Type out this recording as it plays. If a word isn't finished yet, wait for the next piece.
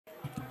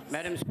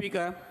Madam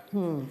Speaker,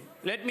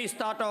 let me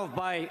start off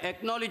by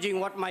acknowledging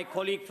what my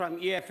colleague from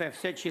EFF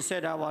said. She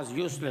said I was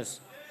useless.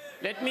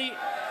 Let me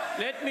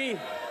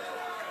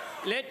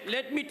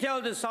tell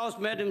this House,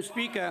 Madam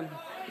Speaker,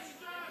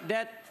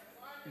 that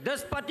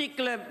this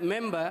particular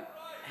member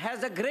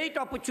has a great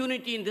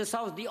opportunity in this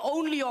House, the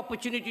only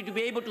opportunity to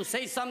be able to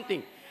say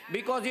something.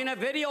 Because in her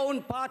very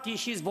own party,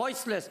 she's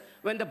voiceless.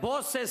 When the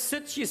boss says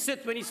sit, she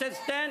sits. When he says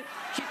stand,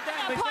 she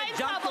stands. When he says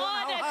jump,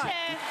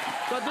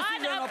 so this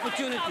is an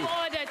opportunity. On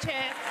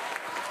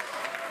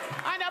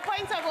a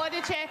point of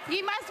order, Chair,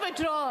 he must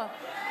withdraw.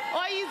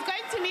 Or he's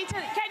going to meet.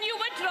 Can you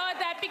withdraw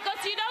that?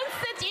 Because you don't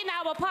sit in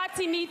our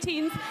party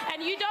meetings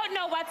and you don't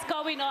know what's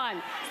going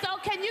on. So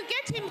can you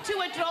get him to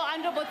withdraw,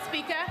 Honorable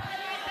Speaker?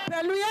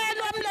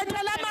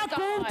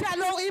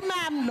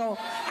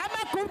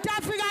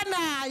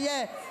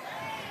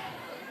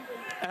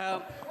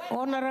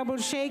 Honorable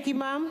Shaik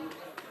Emam,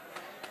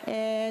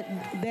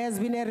 there's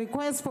been a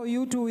request for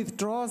you to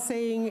withdraw,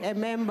 saying a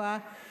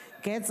member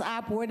gets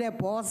up when the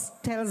boss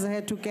tells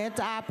her to get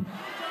up.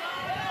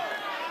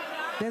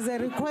 There's a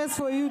request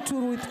for you to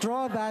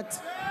withdraw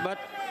that.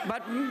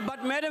 But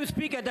Madam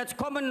Speaker, that's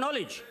common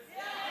knowledge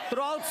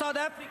throughout South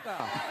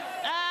Africa.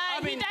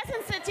 He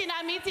doesn't sit in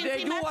our meetings.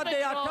 They do what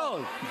they are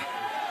told.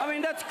 I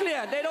mean, that's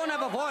clear. They don't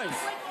have a voice.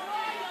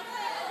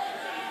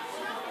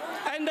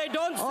 And they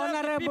don't serve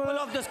the people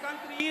of this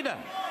country either.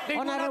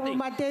 Honorable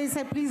Matei,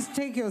 please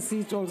take your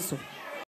seat also.